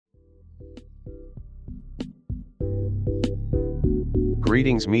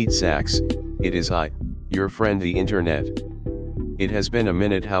Greetings Meat Sacks, it is I, your friend the internet. It has been a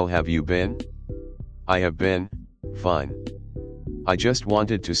minute, how have you been? I have been, fine. I just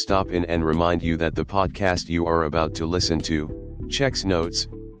wanted to stop in and remind you that the podcast you are about to listen to, Checks Notes,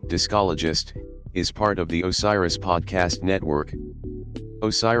 Discologist, is part of the Osiris Podcast Network.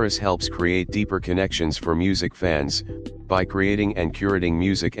 Osiris helps create deeper connections for music fans, by creating and curating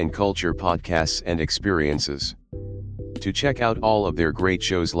music and culture podcasts and experiences. To check out all of their great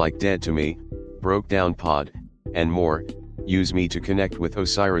shows like Dead to Me, Broke Down Pod, and more, use me to connect with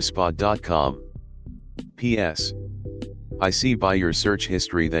osirispod.com. P.S. I see by your search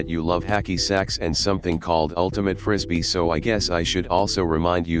history that you love hacky sacks and something called Ultimate Frisbee, so I guess I should also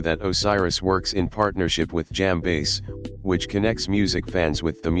remind you that Osiris works in partnership with JamBase, which connects music fans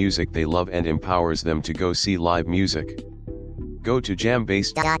with the music they love and empowers them to go see live music. Go to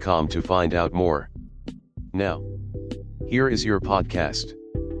jambase.com to find out more. Now, here is your podcast.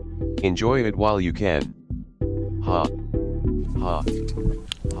 Enjoy it while you can. Ha. Ha.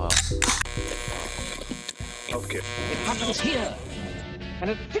 Ha. Okay. It happens here, and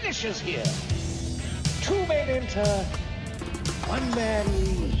it finishes here. Two men enter, one man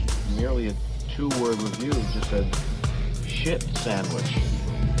leaves. Nearly a 2-word review just said, shit sandwich.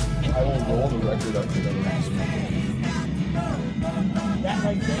 I will roll the record up to the next one. That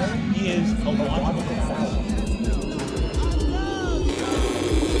right there is a logical fallacy.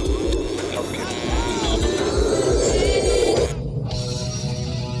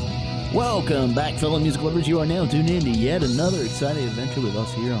 Welcome back, fellow music lovers. You are now tuned in to yet another exciting adventure with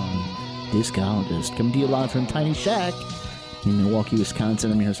us here on Discologist. Coming to you live from Tiny Shack in Milwaukee,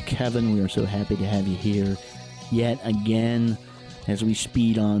 Wisconsin. I'm your host, Kevin. We are so happy to have you here yet again as we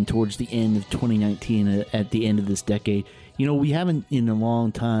speed on towards the end of 2019, at the end of this decade. You know, we haven't in a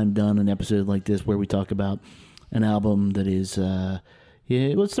long time done an episode like this where we talk about an album that is,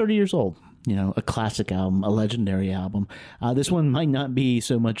 it was 30 years old. You know, a classic album, a legendary album. This one might not be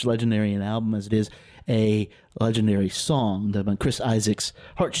so much legendary an album as it is a legendary song. The Chris Isaak's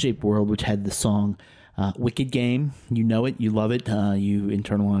Heart-Shaped World, which had the song Wicked Game. You know it, you love it, you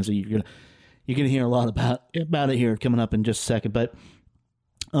internalize it. You're gonna hear a lot about it here coming up in just a second. But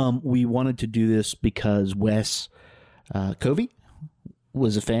we wanted to do this because Wes Covey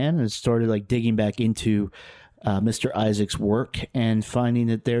was a fan and started like digging back into Mr. Isaak's work and finding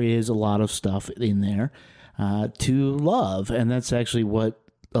that there is a lot of stuff in there to love. And that's actually what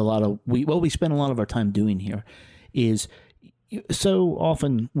we spend a lot of our time doing here is so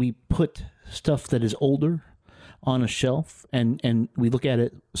often we put stuff that is older on a shelf and we look at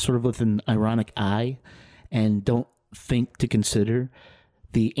it sort of with an ironic eye and don't think to consider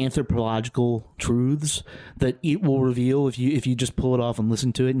the anthropological truths that it will reveal if you just pull it off and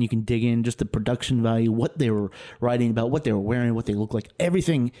listen to it, and you can dig in just the production value, what they were writing about, what they were wearing, what they look like.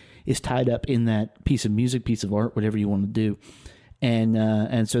 Everything is tied up in that piece of music, piece of art, whatever you want to do.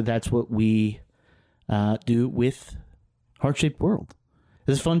 And so that's what we do with Heart-Shaped World.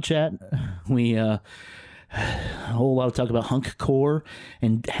 It's a fun chat. We a whole lot of talk about hunk core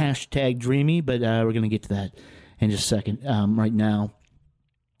and hashtag dreamy, but we're going to get to that in just a second. Right now,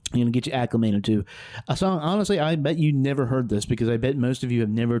 I'm going to get you acclimated to a song. Honestly, I bet you never heard this because I bet most of you have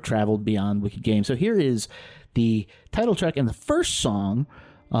never traveled beyond Wicked Game. So here is the title track and the first song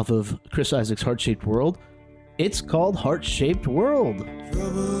off of Chris Isaak's Heart-Shaped World. It's called Heart-Shaped World.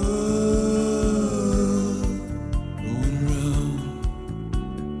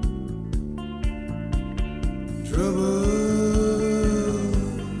 Trouble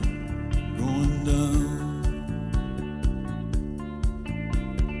going down.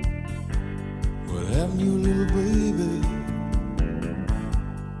 What happened to you, little baby?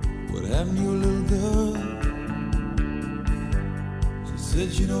 What happened to you, little girl? She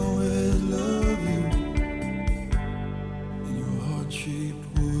said she'd always love you in your heart-shaped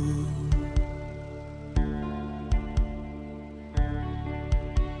world.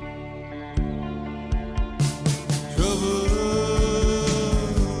 Trouble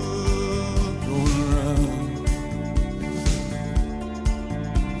going around.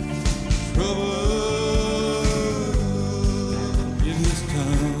 Trouble in this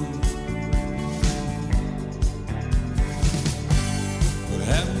town. What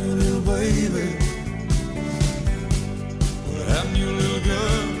happened to you, little baby? What happened to you, little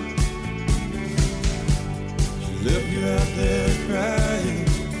girl? She left you out there crying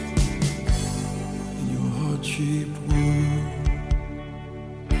in your heart-shaped world.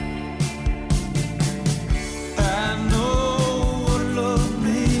 I know what love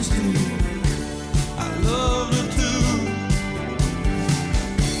means to you. I loved her too.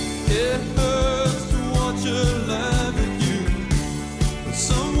 It hurts to watch her laugh at you.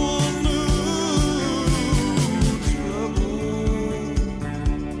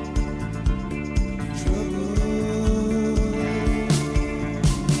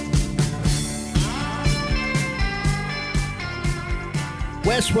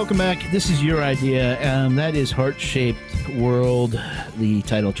 Wes, welcome back. This is your idea. That is Heart-Shaped World, the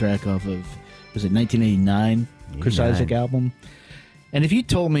title track off of, was it 1989 Chris Isaak album? And if you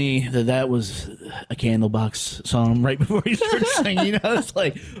told me that that was a Candlebox song right before you started singing, I was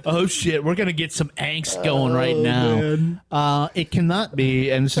like, oh shit, we're going to get some angst going right now. It cannot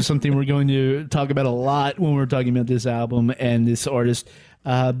be, and this is something we're going to talk about a lot when we're talking about this album and this artist,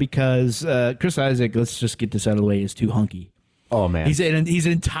 because Chris Isaak, let's just get this out of the way, is too hunky. Oh man, he's an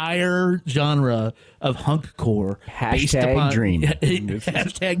entire genre of hunkcore based upon dream.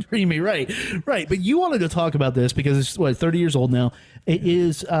 Hashtag dreamy, right. But you wanted to talk about this because it's 30 years old now. It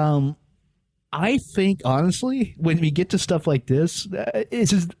is. I think honestly, when we get to stuff like this,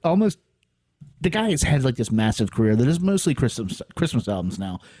 it's just almost the guy has had like this massive career that is mostly Christmas albums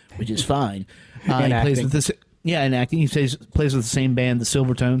now, which is fine. He plays with this, and acting. He plays with the same band, the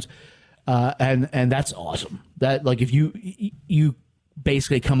Silvertones. And that's awesome. That like if you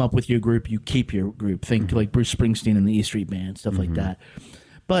basically come up with your group, you keep your group. Think like Bruce Springsteen and the E Street Band, stuff like that.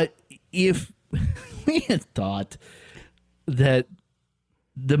 But if we had thought that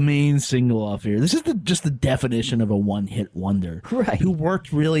the main single off here, this is just the definition of a one-hit wonder, right? Who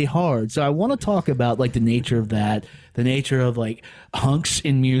worked really hard. So I want to talk about like the nature of that, the nature of like hunks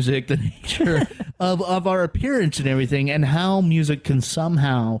in music, the nature of our appearance and everything, and how music can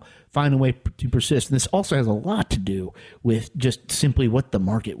somehow find a way to persist. And this also has a lot to do with just simply what the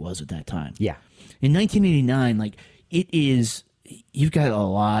market was at that time. Yeah. In 1989, like it is, you've got a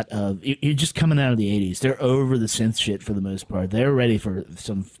lot of, you're just coming out of the 80s. They're over the synth shit for the most part. They're ready for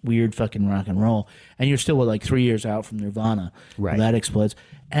some weird fucking rock and roll. And you're still like 3 years out from Nirvana. Right. That explodes.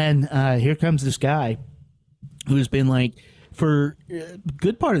 And here comes this guy who's been like, for a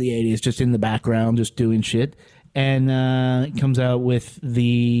good part of the 80s, just in the background, just doing shit. And comes out with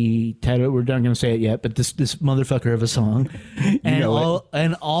the title. We're not going to say it yet, but this motherfucker of a song, and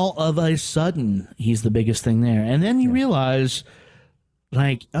all of a sudden he's the biggest thing there. And then you realize,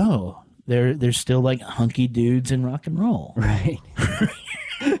 like, oh, there's still like hunky dudes in rock and roll, right?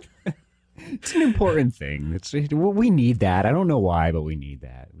 It's an important thing. We need that. I don't know why, but we need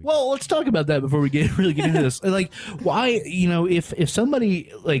that. Well, let's talk about that before we really get into this. Like, why, if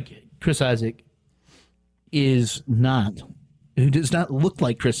somebody like Chris Isaak who does not look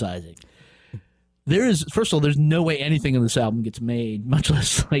like Chris Isaak, first of all, there's no way anything in this album gets made, much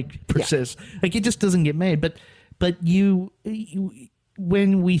less like persist. Yeah. Like it just doesn't get made. But you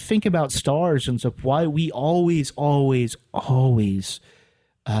when we think about stars and stuff, why we always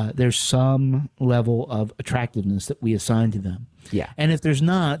there's some level of attractiveness that we assign to them. Yeah. And if there's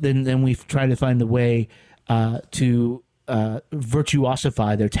not, then we try to find a way to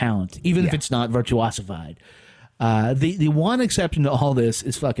virtuosify their talent, even if it's not virtuosified. The one exception to all this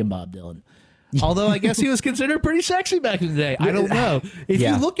is fucking Bob Dylan. Although I guess he was considered pretty sexy back in the day. I don't know. If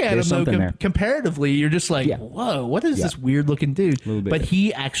you look at him though, comparatively, you're just like, whoa, what is this weird looking dude? But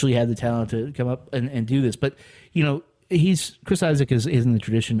he actually had the talent to come up and do this. But Chris Isaak is in the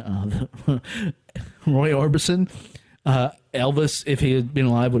tradition of Roy Orbison. Elvis, if he had been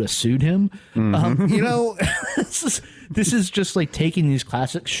alive, would have sued him. This is just like taking these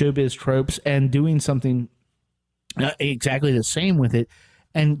classic showbiz tropes and doing something exactly the same with it.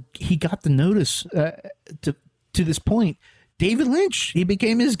 And he got the notice to this point. David Lynch, he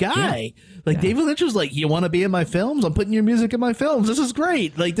became his guy. David Lynch was like, you want to be in my films? I'm putting your music in my films. This is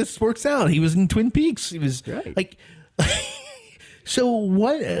great. Like, this works out. He was in Twin Peaks. He was like... So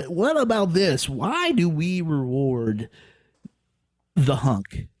what about this? Why do we reward the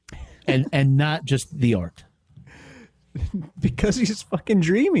hunk and not just the art? Because he's fucking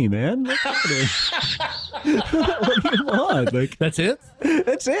dreamy, man. What do you want? Like, that's it?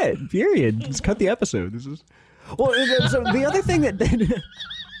 That's it. Period. Just cut the episode. So the other thing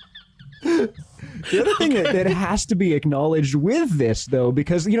that has to be acknowledged with this, though,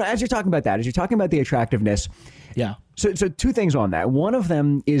 because as you're talking about the attractiveness. Yeah. So two things on that. One of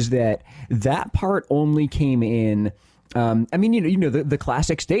them is that part only came in. The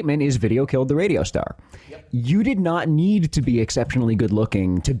classic statement is video killed the radio star. Yep. You did not need to be exceptionally good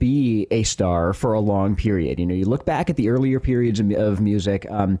looking to be a star for a long period. You look back at the earlier periods of music.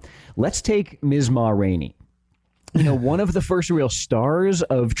 Let's take Ms. Ma Rainey. One of the first real stars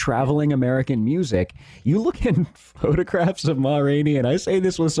of traveling American music. You look in photographs of Ma Rainey, and I say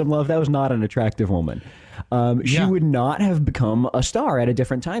this with some love, that was not an attractive woman. She would not have become a star at a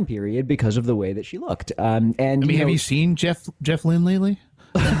different time period because of the way that she looked. Have you seen Jeff Lynne lately?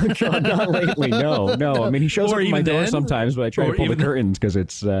 Not lately, no. I mean, he shows up at my door sometimes, but I try to pull the curtains because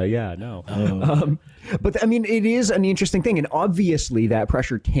it's, no. Oh. But I mean, it is an interesting thing, and obviously that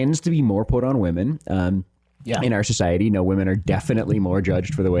pressure tends to be more put on women. in our society. You know, women are definitely more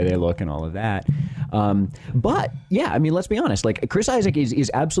judged for the way they look and all of that. But yeah, I mean, let's be honest. Like, Chris Isaak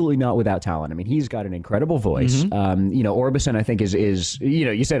is absolutely not without talent. I mean, he's got an incredible voice. You know, Orbison, I think is you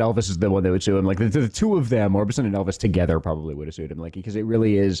know, you said Elvis is the one that would sue him. Like the two of them, Orbison and Elvis together, probably would have sued him. Like, because it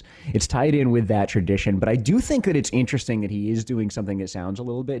really is, it's tied in with that tradition. But I do think that it's interesting that he is doing something that sounds a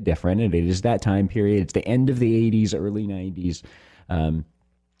little bit different. And it is that time period. It's the end of the 80s, early 90s.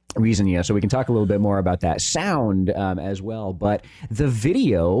 Reason, yeah, so we can talk a little bit more about that sound as well. But the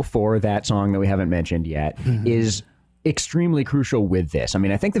video for that song that we haven't mentioned yet is extremely crucial with this. I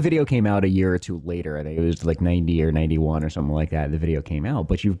mean, I think the video came out a year or two later. I think it was like 90 or 91 or something like that. The video came out,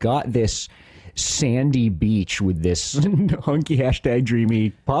 but you've got this sandy beach with this hunky #dreamy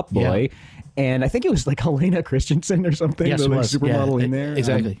pop boy. Yeah. And I think it was like Helena Christensen or something. Yes, the like supermodel in there.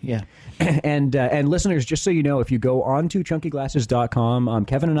 Exactly. Yeah. And listeners, just so you know, if you go on to chunkyglasses.com,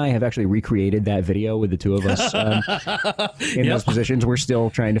 Kevin and I have actually recreated that video with the two of us in those positions. We're still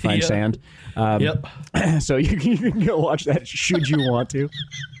trying to find sand. So you can go watch that should you want to.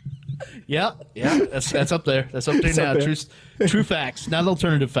 Yeah, that's up there. That's up there now. True facts, not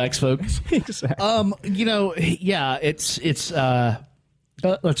alternative facts, folks. Exactly. You know, yeah, it's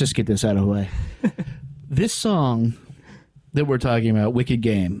let's just get this out of the way. This song that we're talking about, Wicked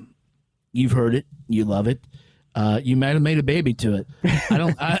Game, you've heard it, you love it. You might have made a baby to it.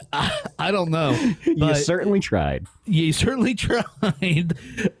 I don't know. You certainly tried. You certainly tried,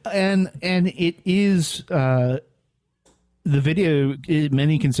 and it is. The video,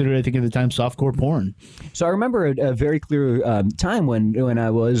 many considered, I think at the time, softcore porn. So I remember a very clear time when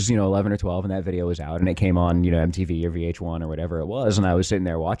I was, 11 or 12 and that video was out and it came on, MTV or VH1 or whatever it was. And I was sitting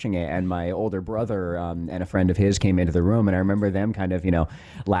there watching it and my older brother and a friend of his came into the room and I remember them kind of,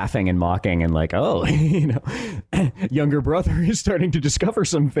 laughing and mocking and like, oh, younger brother is starting to discover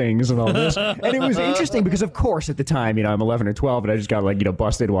some things and all this. And it was interesting because, of course, at the time, I'm 11 or 12 and I just got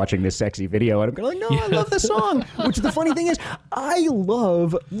busted watching this sexy video. And I'm going like, no, I love the song. Which the funny thing is, I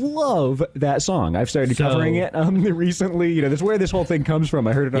love that song. I've started covering it recently. That's where this whole thing comes from.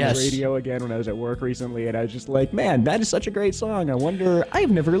 I heard it on the radio again when I was at work recently, and I was just like, man, that is such a great song. I wonder, I've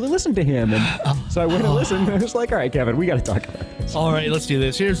never really listened to him. And so I went and listened, and I was like, all right, Kevin, we got to talk about this. All right, let's do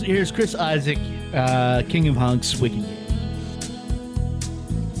this. Here's Chris Isaak, King of Hunks, Wicked Game.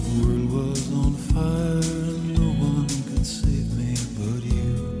 The world was on fire, and no one could save me but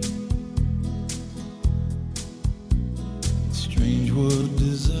you. Strange what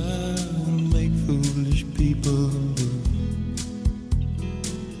desire will make foolish people do.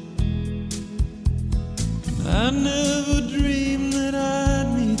 And I never dreamed that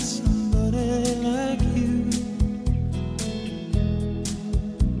I'd meet somebody like you.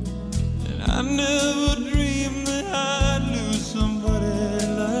 And I never dreamed that I'd lose somebody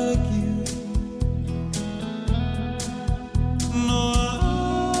like you. No, I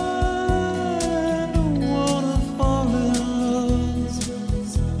don't wanna fall in love.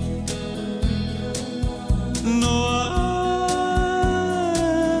 No, I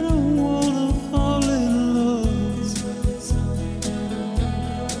don't wanna fall in love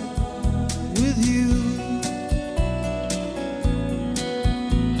with you.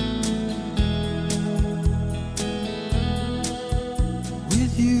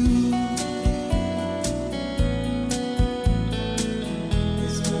 With you.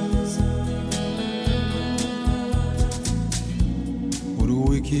 What a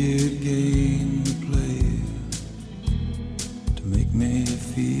wicked game to play to make me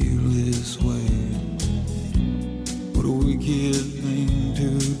feel this way. What a wicked thing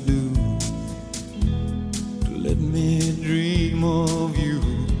to do to let me dream of you.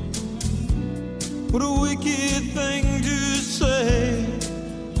 What a wicked thing to say.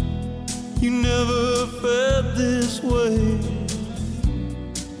 You never felt this way.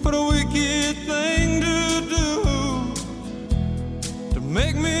 What a wicked thing to do to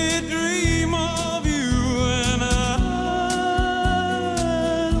make me dream of you. And I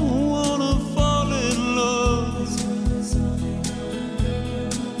don't wanna fall in love.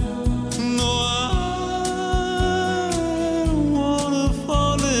 No, I don't wanna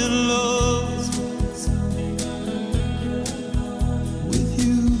fall in love with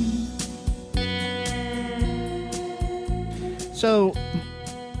you. So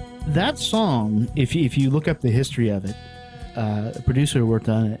that song, if you look up the history of it, a producer who worked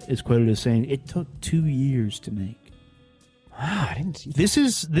on it is quoted as saying it took 2 years to make. Wow, I didn't see that. This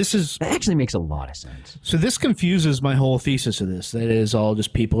is That actually makes a lot of sense. so this confuses my whole thesis of this. That it is all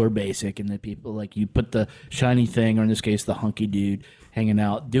just people are basic, and that people like you put the shiny thing, or in this case, the hunky dude hanging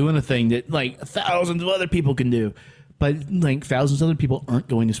out doing a thing that like thousands of other people can do, but like thousands of other people aren't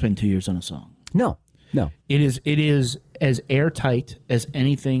going to spend 2 years on a song. No. No. It is as airtight as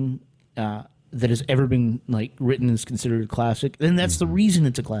anything that has ever been like written is considered a classic, and that's the reason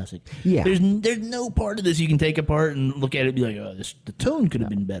it's a classic. Yeah. There's no part of this you can take apart and look at it and be like, oh, the tone could have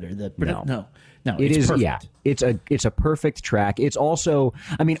been better. No, It it's is, perfect. yeah. It's a perfect track. It's also,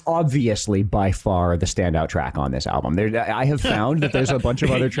 I mean, obviously by far the standout track on this album. I have found that there's a bunch of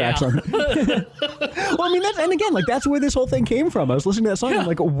other tracks on. Well, I mean, and again, like that's where this whole thing came from. I was listening to that song, and I'm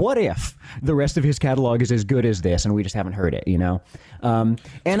like, what if the rest of his catalog is as good as this, and we just haven't heard it, you know? And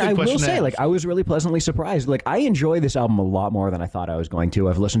I will say, like, I was really pleasantly surprised. Like, I enjoy this album a lot more than I thought I was going to.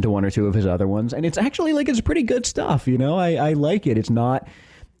 I've listened to one or two of his other ones, and it's actually like it's pretty good stuff. You know, I like it. It's not,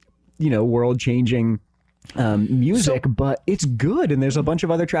 you know, world-changing music, but it's good, and there's a bunch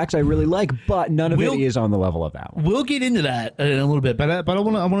of other tracks I really like, but none of it is on the level of that one. We'll get into that in a little bit, but I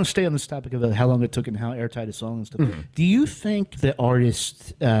want to stay on this topic of how long it took and how airtight a song and stuff. Do you think that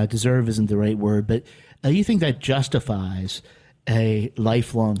artists deserve isn't the right word, but do you think that justifies a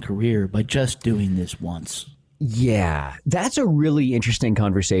lifelong career by just doing this once? Yeah, that's a really interesting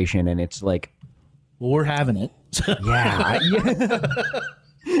conversation, and it's like, well, we're having it. Yeah.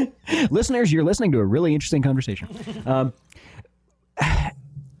 Listeners, you're listening to a really interesting conversation.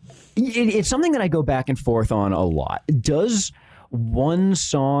 It's something that I go back and forth on a lot. Does one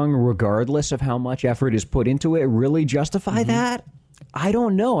song, regardless of how much effort is put into it, really justify that? I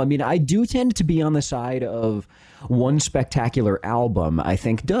don't know. I mean, I do tend to be on the side of one spectacular album, I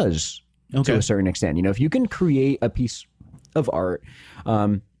think does to a certain extent. You know, if you can create a piece of art,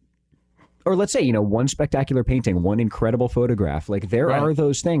 or let's say, you know, one spectacular painting, one incredible photograph, like there are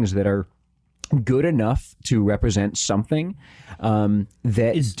those things that are good enough to represent something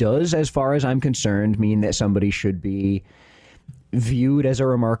that does, as far as I'm concerned, mean that somebody should be viewed as a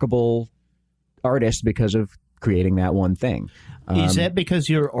remarkable artist because of creating that one thing. Is that because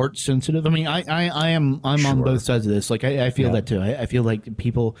you're art sensitive? I mean, I'm on both sides of this. Like, I feel that too. I feel like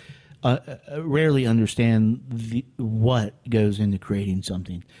people rarely understand what goes into creating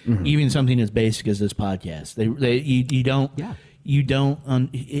something, even something as basic as this podcast. You don't. Yeah. You don't.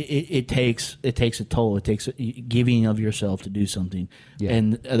 It takes a toll. It takes a giving of yourself to do something,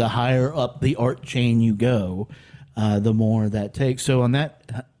 and the higher up the art chain you go, the more that takes. So on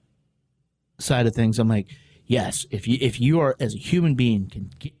that side of things, I'm like, yes, if you are as a human being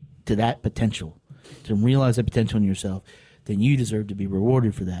can get to that potential, to realize that potential in yourself, then you deserve to be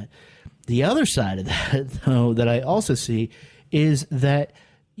rewarded for that. The other side of that, though, that I also see is that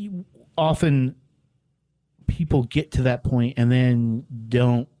often people get to that point and then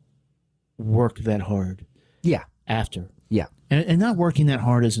don't work that hard. Yeah. After. Yeah. And not working that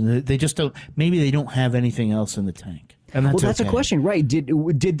hard isn't. They just don't. Maybe they don't have anything else in the tank. And that's a question, right?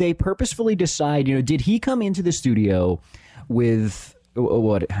 Did they purposefully decide? You know, did he come into the studio with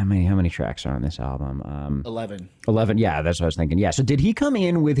what? How many tracks are on this album? 11. 11. Yeah, that's what I was thinking. Yeah. So did he come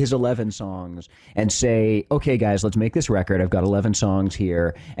in with his 11 songs and say, "Okay, guys, let's make this record. I've got 11 songs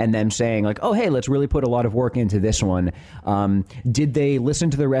here," and then saying like, "Oh, hey, let's really put a lot of work into this one." Did they listen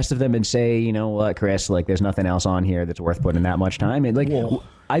to the rest of them and say, "You know what, Chris? Like, there's nothing else on here that's worth putting that much time?" And like,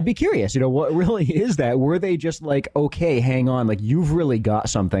 I'd be curious. You know, what really is that? Were they just like, "Okay, hang on, like you've really got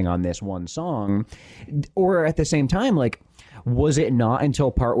something on this one song," or at the same time, like, was it not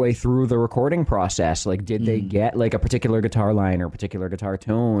until partway through the recording process, like, did they get like a particular guitar line or a particular guitar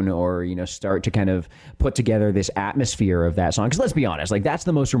tone, or, you know, start to kind of put together this atmosphere of that song? Because let's be honest, like, that's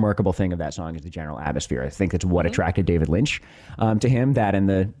the most remarkable thing of that song is the general atmosphere. I think that's what attracted David Lynch to him, that and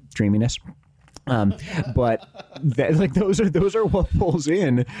the dreaminess. But that, like, those are what pulls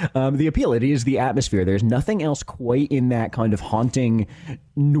in the appeal. It is the atmosphere. There's nothing else quite in that kind of haunting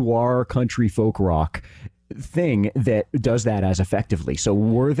noir country folk rock thing that does that as effectively. So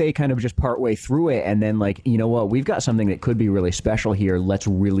were they kind of just partway through it and then like, you know what, we've got something that could be really special here, let's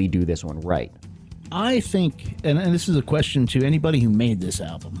really do this one right? I think, and this is a question to anybody who made this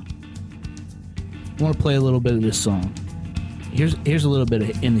album, I want to play a little bit of this song. Here's a little bit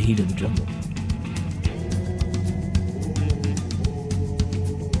of In the Heat of the Jungle.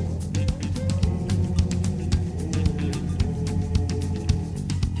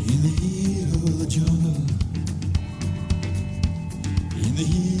 In the heat of the jungle, in the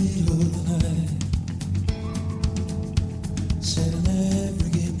heat of the night, sat an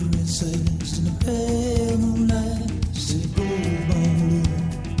African princess in the pale moonlight. Said, "Go, Bamboo,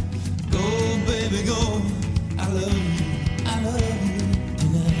 go, baby, go. I love you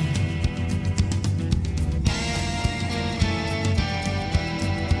tonight."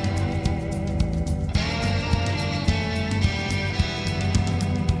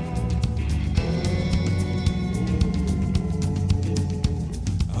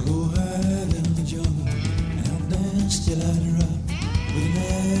 I go hide in the jungle.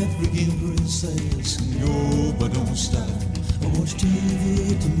 won't stop. I watch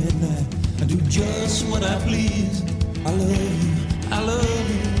TV till midnight. I do just what I please. I love you. I love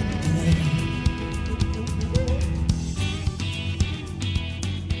you.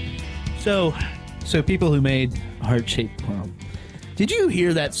 So people who made Heart-Shaped World, did you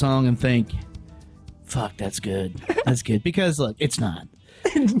hear that song and think, fuck, that's good. That's good. Because look, it's not.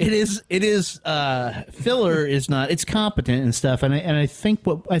 It is filler is not. It's competent and stuff. And I think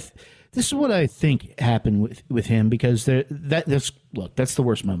this is what I think happened with him, because that's the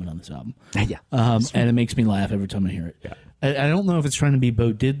worst moment on this album. Yeah. And it makes me laugh every time I hear it. Yeah. I don't know if it's trying to be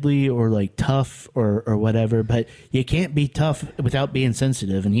Bo Diddley or like tough or whatever, but you can't be tough without being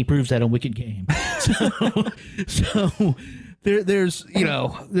sensitive, and he proves that on Wicked Game. So there's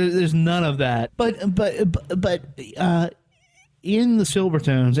none of that. But in the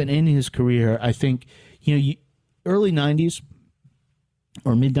Silvertones and in his career, I think early '90s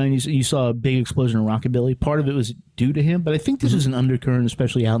or mid '90s, you saw a big explosion of rockabilly. Part of it was due to him, but I think this is an undercurrent,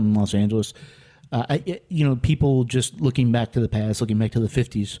 especially out in Los Angeles. People just looking back to the past, looking back to the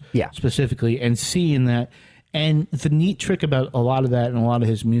 50s specifically, and seeing that. And the neat trick about a lot of that and a lot of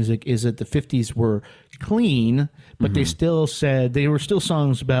his music is that the 50s were clean, but they still said they were still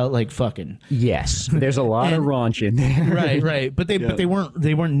songs about like fucking. Yes, there's a lot of raunch in there. Right. But they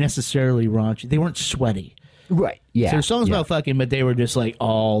weren't necessarily raunchy. They weren't sweaty. Right. Yeah. So there's songs about fucking, but they were just like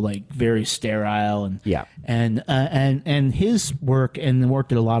all like very sterile and his work and the work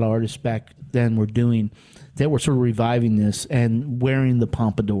that a lot of artists back then were doing, that were sort of reviving this and wearing the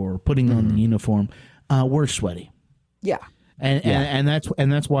pompadour, putting on the uniform, were sweaty. Yeah. And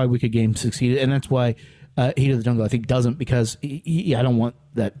that's why Wicked Game succeeded, and that's why Heat of the Jungle I think doesn't, because I don't want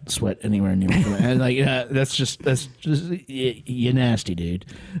that sweat anywhere near me. And like that's just you nasty dude.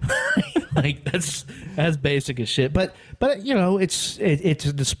 Like that's basic as shit. But it's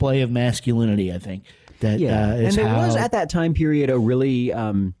a display of masculinity, I think. That and there was at that time period a really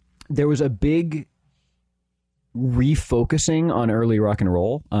there was a big refocusing on early rock and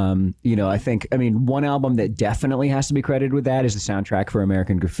roll. I one album that definitely has to be credited with that is the soundtrack for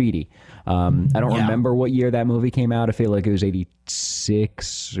American Graffiti. I don't remember what year that movie came out. I feel like it was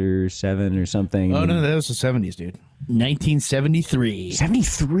 86 or 7 or something. Oh no, that was the 70s, dude. 1973.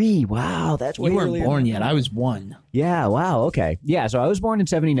 73. Wow, that's way you weren't earlier. Born yet. I was 1. Yeah. Wow. Okay. Yeah. So I was born in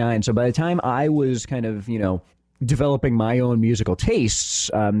 79. So by the time I was kind of developing my own musical tastes,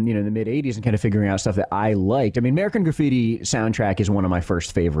 in the mid 80s, and kind of figuring out stuff that I liked. I mean, American Graffiti soundtrack is one of my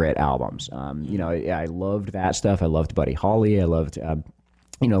first favorite albums. I loved that stuff. I loved Buddy Holly. I loved, a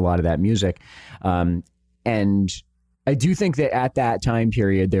lot of that music. And I do think that at that time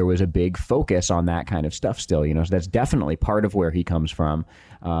period, there was a big focus on that kind of stuff still, so that's definitely part of where he comes from.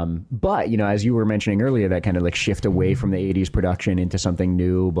 But, as you were mentioning earlier, that kind of like shift away from the 80s production into something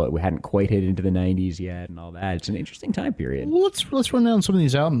new, but we hadn't quite hit into the 90s yet and all that. It's an interesting time period. Well, let's run down some of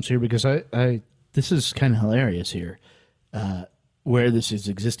these albums here, because I this is kind of hilarious here, where this is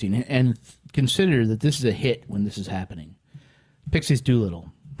existing. And consider that this is a hit when this is happening. Pixies'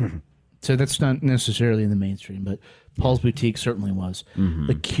 Doolittle. So that's not necessarily in the mainstream, but Paul's Boutique certainly was.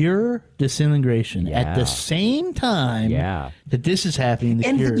 The Cure, Disintegration, at the same time that this is happening. The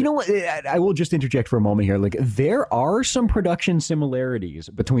Cure. You know what? I will just interject for a moment here. Like, there are some production similarities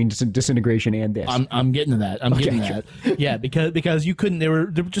between Disintegration and this. I'm getting to that. Getting to that. Yeah, because you couldn't. There were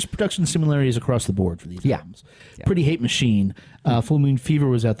just production similarities across the board for these albums. Yeah. Pretty Hate Machine, Full Moon Fever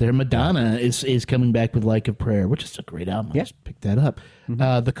was out there. Madonna is coming back with Like a Prayer, which is a great album. I just picked that up.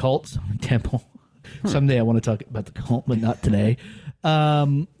 The Cult, Temple. Someday I want to talk about the Cult, but not today.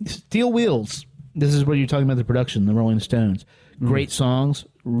 Steel Wheels. This is where you're talking about the production, the Rolling Stones. Great songs,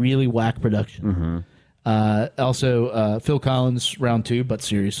 really whack production. Also, Phil Collins, Round 2, but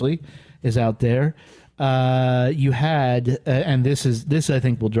seriously, is out there. You had, and this I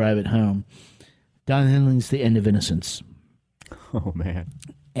think will drive it home, Don Henley's The End of Innocence. Oh, man.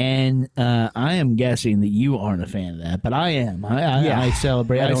 And I am guessing that you aren't a fan of that, but I am. I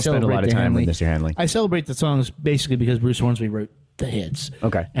celebrate. I don't spend a lot of time with Mr. Henley. I celebrate the songs basically because Bruce Hornsby wrote the hits.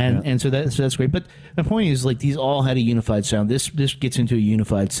 Okay, and so that's great. But the point is, like, these all had a unified sound. This gets into a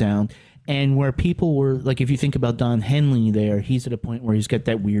unified sound, and where people were like, if you think about Don Henley, he's at a point where he's got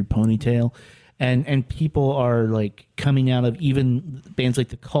that weird ponytail, and people are like coming out of, even bands like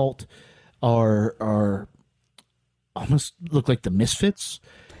the Cult are almost look like the Misfits.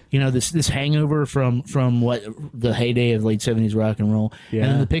 This hangover from what the heyday of late 70s rock and roll. Yeah.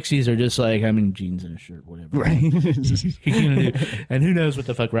 And then the Pixies are just like, I'm in jeans and a shirt, whatever. Right. And who knows what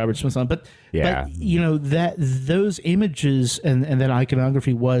the fuck Robert Smith's on. But those images and that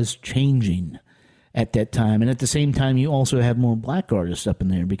iconography was changing. at that time. And at the same time, you also have more black artists up in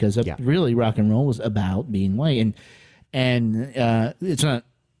there because really rock and roll was about being white. And it's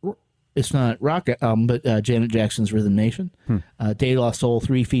not rock, but Janet Jackson's Rhythm Nation, De La Soul,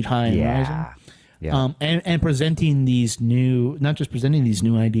 3 Feet High and Rising. Yeah. And presenting these new, not just presenting these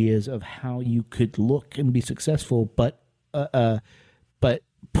new ideas of how you could look and be successful, but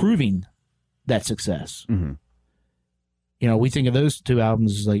proving that success. Mm-hmm. You know, we think of those 2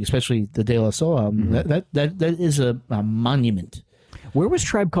 albums, like especially the De La Soul album. Mm-hmm. That is a monument. Where was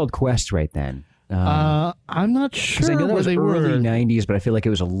Tribe Called Quest right then? I'm not sure I know that where was they early were. 90s, but I feel like it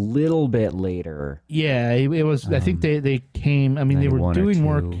was a little bit later. Yeah, it was. I think they came. I mean, they were 91 or doing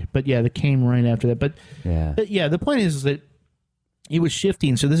work, 2. but yeah, they came right after that. But Yeah. the point is that it was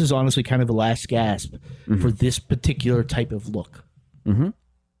shifting. So this is honestly kind of the last gasp for this particular type of look. Mm-hmm.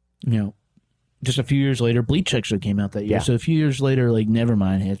 You know, just a few years later, Bleach actually came out that year. Yeah. So a few years later, like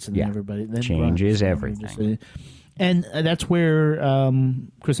Nevermind hits, and everybody then changes grunge, everything. and that's where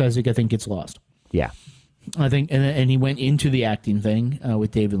Chris Isaak, I think, gets lost. Yeah. I think, and he went into the acting thing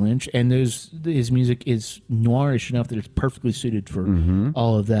with David Lynch, and his music is noirish enough that it's perfectly suited for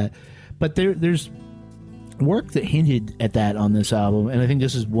all of that. But there's work that hinted at that on this album, and I think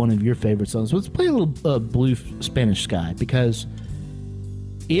this is one of your favorite songs. So let's play a little Blue Spanish Sky, because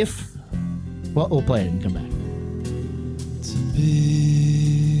we'll play it and come back. It's a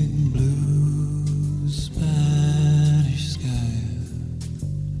big blue Spanish sky.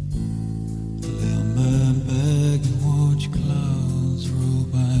 Lay on my back and watch clouds roll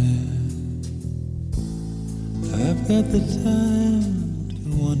by. I've got the time to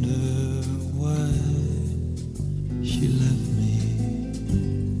wonder why she left me.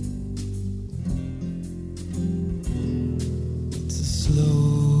 It's a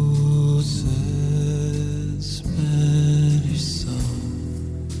slow, sad Spanish song.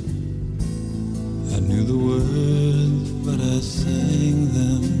 I knew the words, but I sang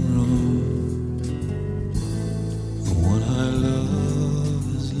them wrong. The one I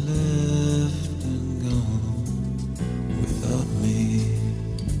love is left and gone without me.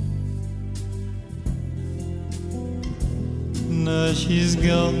 Now she's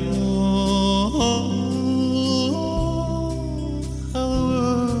gone. How the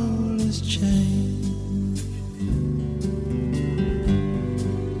world has changed.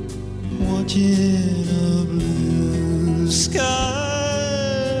 Watching a blue sky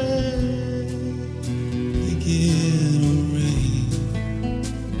begin to rain.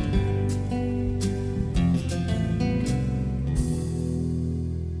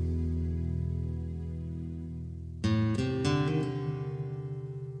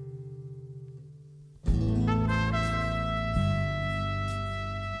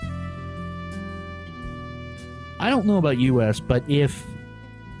 I don't know about US, but if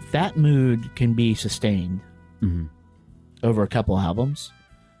that mood can be sustained over a couple albums,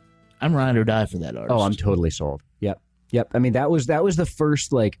 I'm ride or die for that artist. Oh, I'm totally sold. Yep. I mean, that was the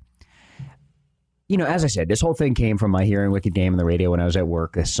first, like, you know, as I said, this whole thing came from my hearing Wicked Game on the radio when I was at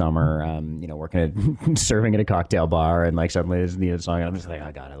work this summer, you know, working at, serving at a cocktail bar, and like suddenly there's the song, and I'm just like, oh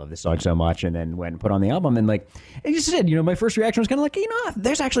God, I love this song so much. And then went and put on the album, and like, I just said, you know, my first reaction was kind of like, you know,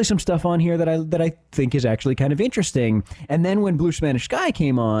 there's actually some stuff on here that I think is actually kind of interesting. And then when Blue Spanish Sky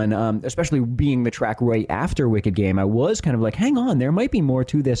came on, especially being the track right after Wicked Game, I was kind of like, hang on, there might be more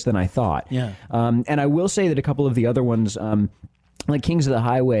to this than I thought. Yeah. And I will say that a couple of the other ones, like Kings of the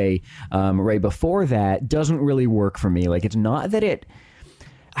Highway, right before that, doesn't really work for me. Like, it's not that it,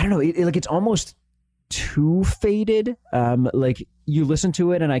 I don't know, like it's almost too faded. Like, you listen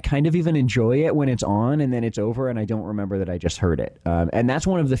to it and I kind of even enjoy it when it's on, and then it's over and I don't remember that I just heard it. And that's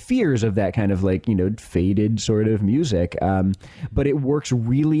one of the fears of that kind of, like, you know, faded sort of music. But it works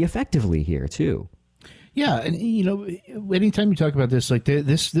really effectively here too. Yeah, and you know, anytime you talk about this, like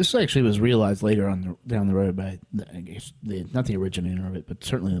this actually was realized later on down the road by, I guess, not the originator of it, but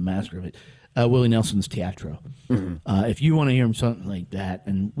certainly the master of it, Willie Nelson's Teatro. If you want to hear something like that,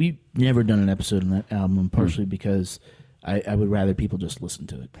 and we've never done an episode on that album, partially because I would rather people just listen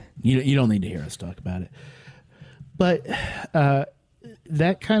to it. You don't need to hear us talk about it. But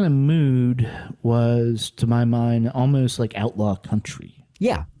that kind of mood was, to my mind, almost like outlaw country.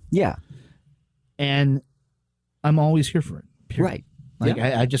 Yeah. And I'm always here for it. Period. Right. Like,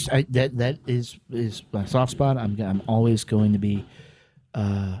 yeah. That is my soft spot. I'm always going to be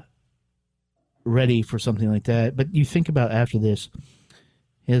ready for something like that. But you think about after this,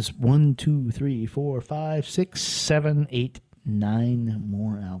 is 1, 2, 3, 4, 5, 6, 7, 8, 9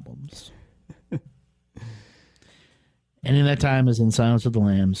 more albums. And in that time is In Silence of the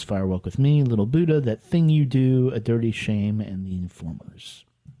Lambs, Fire Walk With Me, Little Buddha, That Thing You Do, A Dirty Shame, and The Informers.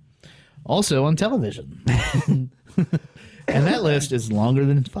 Also on television. And that list is longer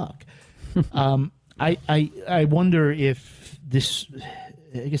than fuck. I wonder if this,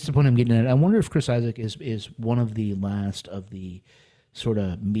 I guess the point I'm getting at, I wonder if Chris Isaak is one of the last of the sort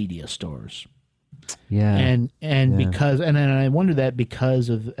of media stars. Yeah. And because, and I wonder that because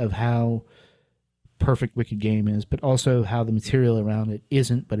of how perfect Wicked Game is, but also how the material around it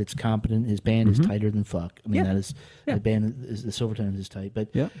isn't, but it's competent. His band is tighter than fuck. I mean, that is, the band is, the Silvertones is tight,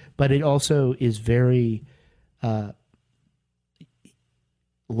 but it also is very,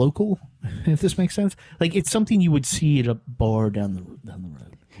 local, if this makes sense. Like, it's something you would see at a bar down the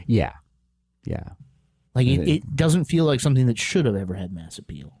road. Yeah. Like, it doesn't feel like something that should have ever had mass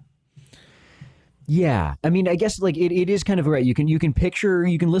appeal. Yeah, I mean, I guess like it is kind of right. You can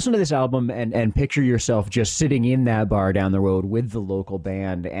listen to this album and picture yourself just sitting in that bar down the road with the local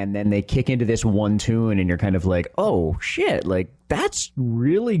band, and then they kick into this one tune, and you're kind of like, oh shit, like that's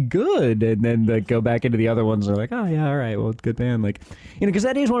really good, and then like go back into the other ones, and they're like, oh yeah, all right, well, it's a good band, like, you know, because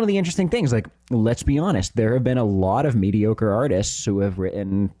that is one of the interesting things. Like, let's be honest, there have been a lot of mediocre artists who have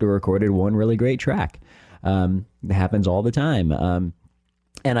written or recorded one really great track. It happens all the time,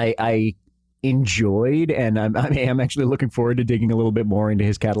 and I enjoyed, and I am actually looking forward to digging a little bit more into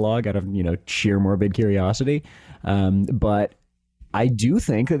his catalog out of, you know, sheer morbid curiosity. But I do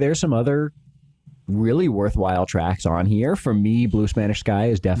think that there's some other really worthwhile tracks on here. For me, Blue Spanish Sky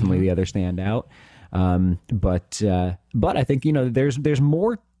is definitely the other standout. But I think, you know, there's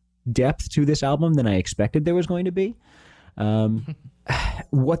more depth to this album than I expected there was going to be.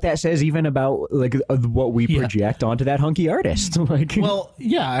 What that says even about like what we project onto that hunky artist. Like, well,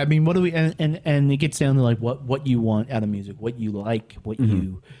 yeah, I mean, what do we and it gets down to like what you want out of music, what you like, what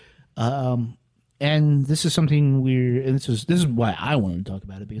you and this is something this is why I wanted to talk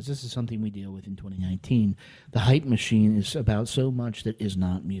about it, because this is something we deal with in 2019. The hype machine is about so much that is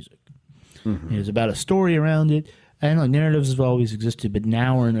not music. It is about a story around it, and like narratives have always existed, but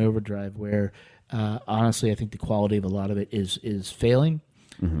now we're in overdrive where honestly, I think the quality of a lot of it is failing,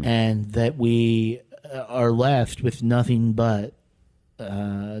 and that we are left with nothing but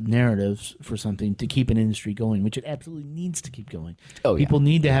narratives for something to keep an industry going, which it absolutely needs to keep going. People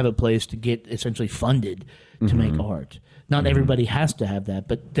need to have a place to get essentially funded to make art. Not everybody has to have that,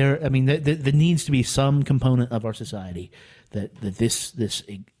 but there needs to be some component of our society that this is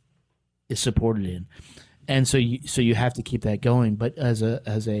supported in, and so you have to keep that going. But as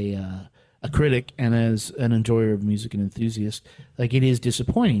a critic and as an enjoyer of music and enthusiast, like, it is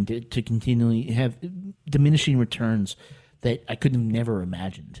disappointing to continually have diminishing returns that I could have never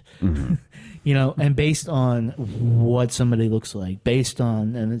imagined. You know, and based on what somebody looks like, based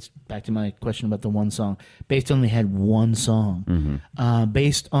on, and it's back to my question about the one song, based on they had one song,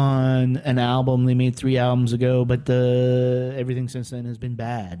 based on an album they made 3 albums ago, but everything since then has been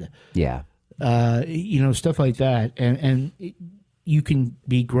bad. Yeah. You know, stuff like that. And you can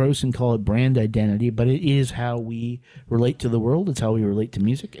be gross and call it brand identity, but it is how we relate to the world. It's how we relate to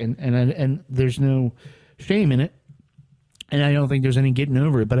music, and there's no shame in it. And I don't think there's any getting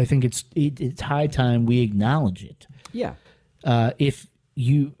over it. But I think it's high time we acknowledge it. Yeah. If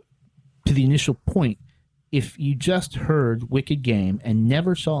you, to the initial point, if you just heard Wicked Game and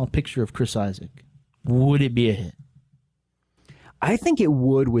never saw a picture of Chris Isaak, would it be a hit? I think it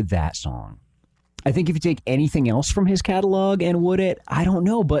would with that song. I think if you take anything else from his catalog, and would it? I don't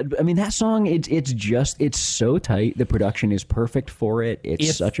know, but I mean, that song, it's so tight. The production is perfect for it.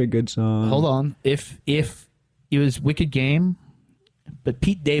 It's such a good song. Hold on. If it was Wicked Game, but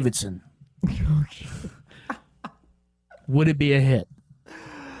Pete Davidson, would it be a hit?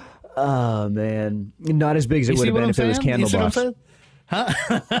 Oh man, not as big as it would have been if it was Candlebox.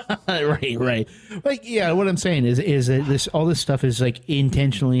 Right. Like, yeah, what I'm saying is that all this stuff is like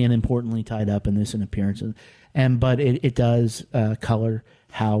intentionally and importantly tied up in this, in appearances, but it does color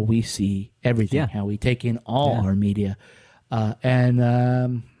how we see everything, how we take in all our media,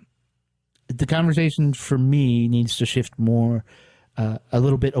 and the conversation for me needs to shift more, a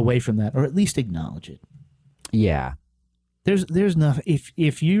little bit away from that, or at least acknowledge it. Yeah, there's nothing.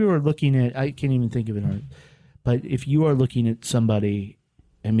 If you are looking at, I can't even think of it, art. But if you are looking at somebody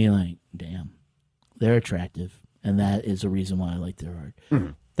and being like, damn, they're attractive, and that is a reason why I like their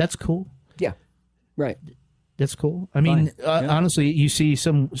art, that's cool. Yeah, right. That's cool. I mean, honestly, you see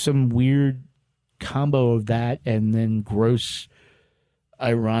some weird combo of that and then gross,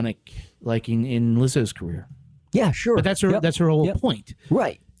 ironic, like in Lizzo's career. Yeah, sure. But that's her whole point.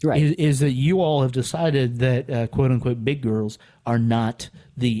 Right. Is that you all have decided that quote unquote big girls are not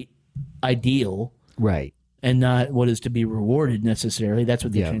the ideal. Right. and not what is to be rewarded necessarily. That's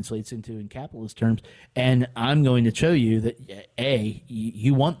what that translates into in capitalist terms. And I'm going to show you that, A,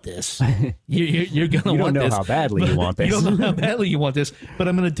 you want this. You're going to want this. You don't know how badly you want this. You don't know how badly you want this. But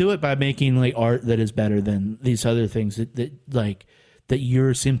I'm going to do it by making like art that is better than these other things that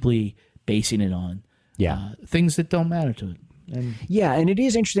you're simply basing it on. Yeah. Things that don't matter to it. And and it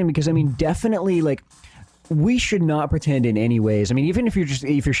is interesting because, I mean, definitely, like, we should not pretend in any ways. I mean, even if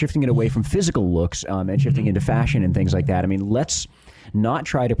you're shifting it away from physical looks and shifting into fashion and things like that, I mean, let's not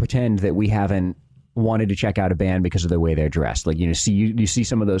try to pretend that we haven't wanted to check out a band because of the way they're dressed. Like, you see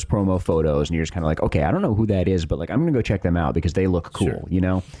some of those promo photos and you're just kind of like, okay, I don't know who that is, but like, I'm going to go check them out because they look cool, you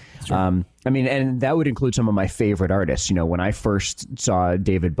know? Sure. I mean, and that would include some of my favorite artists. You know, when I first saw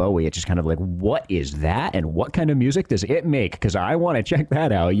David Bowie, it's just kind of like, what is that? And what kind of music does it make? Because I want to check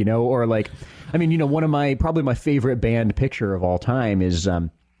that out, you know? Or like, I mean, you know, probably my favorite band picture of all time is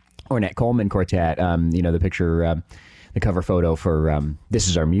Ornette Coleman Quartet. You know, the picture, the cover photo for This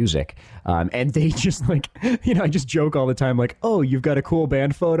Is Our Music. And they just like, you know, I just joke all the time, like, oh, you've got a cool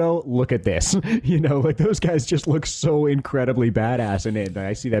band photo? Look at this. You know, like those guys just look so incredibly badass in it. And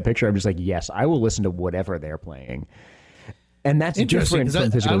I see that picture, I'm just like, yes, I will listen to whatever they're playing. And that's different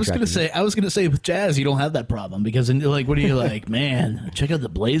from physical I was gonna say with jazz, you don't have that problem because like, what are you like, man, check out the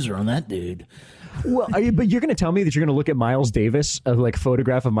blazer on that dude. Well, but you're going to tell me that you're going to look at Miles Davis, like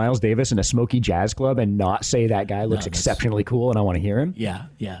photograph of Miles Davis in a smoky jazz club and not say that guy looks exceptionally cool and I want to hear him? Yeah.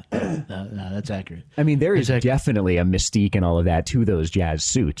 No, that's accurate. I mean, there is definitely a mystique and all of that to those jazz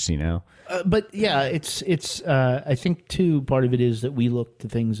suits, you know? But yeah, it's I think too, part of it is that we look to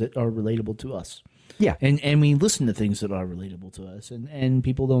things that are relatable to us. Yeah. And we listen to things that are relatable to us. And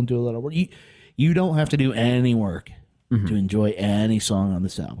people don't do a lot of work. You don't have to do any work to enjoy any song on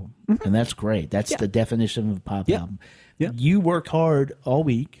this album. And that's great. That's the definition of a pop album. Yeah. You work hard all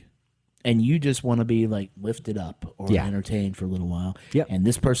week and you just want to be like lifted up or entertained for a little while. Yeah. And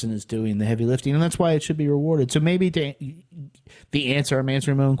this person is doing the heavy lifting and that's why it should be rewarded. So maybe the answer, I'm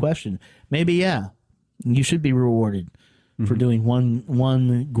answering my own question. Maybe, you should be rewarded for doing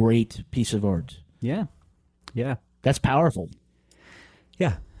one great piece of art. Yeah. Yeah. That's powerful.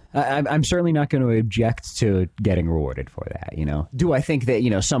 Yeah. I'm certainly not going to object to getting rewarded for that, you know. Do I think that, you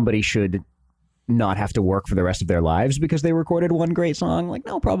know, somebody should not have to work for the rest of their lives because they recorded one great song? Like,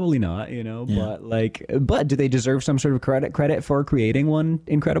 no, probably not, you know. Yeah. But do they deserve some sort of credit for creating one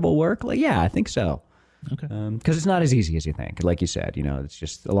incredible work? Like, yeah, I think so. Okay. Because it's not as easy as you think. Like you said, you know, it's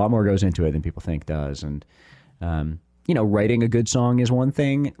just a lot more goes into it than people think does. And, you know, writing a good song is one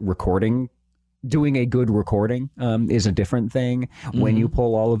thing. Doing a good recording is a different thing when you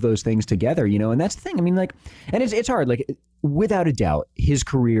pull all of those things together, you know, and that's the thing. I mean, like, and it's hard, like, without a doubt, his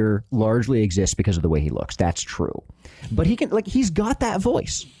career largely exists because of the way he looks. That's true. But he's got that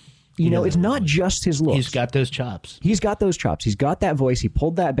voice. You know, it's not just his looks. He's got those chops. He's got those chops. He's got that voice. He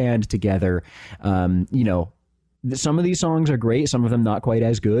pulled that band together. You know, some of these songs are great. Some of them not quite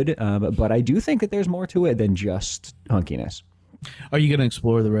as good. But I do think that there's more to it than just hunkiness. Are you going to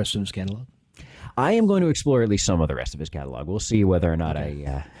explore the rest of his catalog? I am going to explore at least some of the rest of his catalog. We'll see whether or not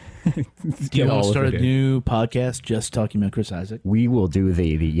I. Do you want to start a new podcast just talking about Chris Isaak? We will do the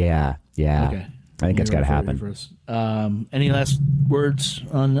yeah. Okay. I think it's got to happen. Any last words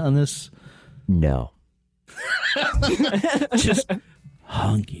on this? No. Just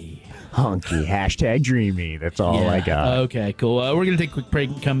hunky. Hashtag dreamy. That's all I got. Okay, cool. We're going to take a quick break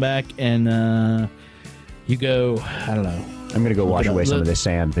and come back and you go, I don't know. I'm going to go wash away some of this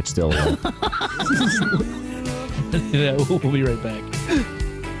sand that's still there. We'll be right back. You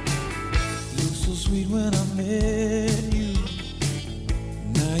were so sweet when I met you.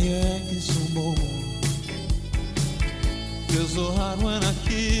 Now you're acting so bold. Feel so hot when I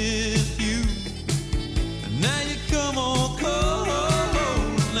kiss you. And now you come on cold.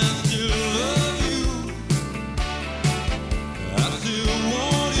 And I still love you. I still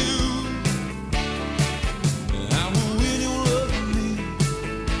want you.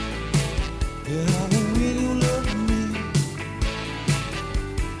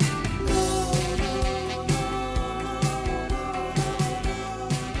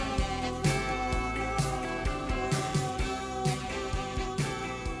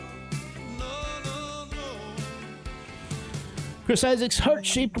 Chris Isaak's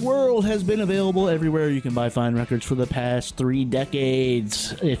Heart-Shaped World has been available everywhere you can buy fine records for the past 3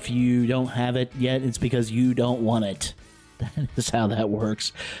 decades. If you don't have it yet, it's because you don't want it. That is how that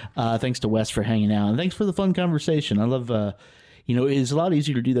works. Thanks to Wes for hanging out. And thanks for the fun conversation. I love, it's a lot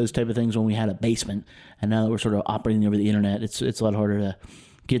easier to do those type of things when we had a basement. And now that we're sort of operating over the internet, it's a lot harder to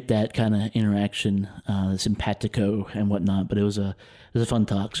get that kind of interaction, simpatico and whatnot. But it was a fun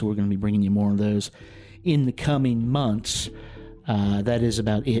talk, so we're going to be bringing you more of those in the coming months. That is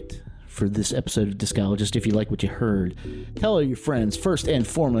about it for this episode of Discologist. If you like what you heard, tell all your friends. First and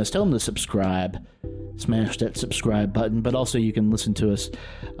foremost, tell them to subscribe. Smash that subscribe button. But also you can listen to us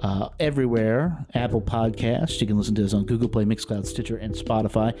everywhere. Apple Podcasts. You can listen to us on Google Play, Mixcloud, Stitcher, and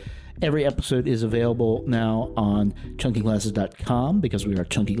Spotify. Every episode is available now on chunkyglasses.com because we are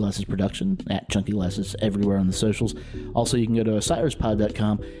Chunky Glasses Production, at Chunky Glasses everywhere on the socials. Also, you can go to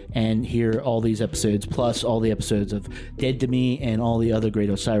osirispod.com and hear all these episodes, plus all the episodes of Dead to Me and all the other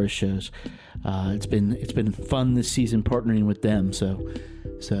great Osiris shows. It's been fun this season partnering with them, so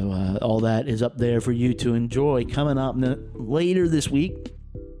all that is up there for you to enjoy. Coming up later this week,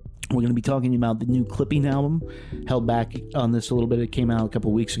 we're going to be talking about the new Clipping album. Held back on this a little bit. It came out a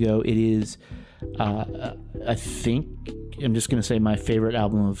couple weeks ago. It is, I think, I'm just going to say my favorite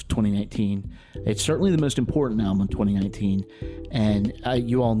album of 2019. It's certainly the most important album of 2019, and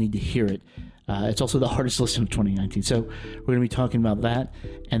you all need to hear it. It's also the hardest listen of 2019. So we're going to be talking about that.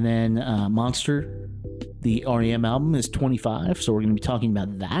 And then Monster, the REM album, is 25. So we're going to be talking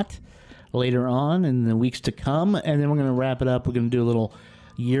about that later on in the weeks to come. And then we're going to wrap it up. We're going to do a little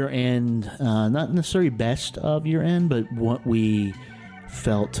year-end, not necessarily best of year-end, but what we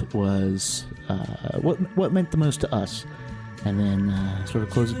felt was what meant the most to us. And then sort of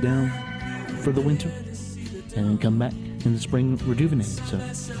close it down for the winter. And then come back in the spring rejuvenated.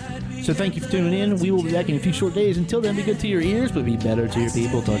 So thank you for tuning in. We will be back in a few short days. Until then, be good to your ears, but be better to your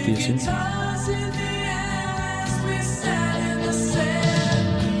people. Talk to you soon.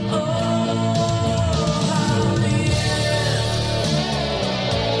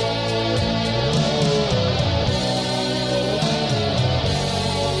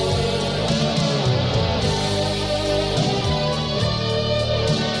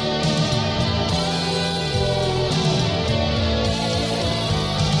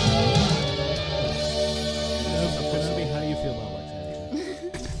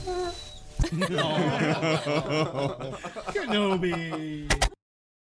 Kenobi.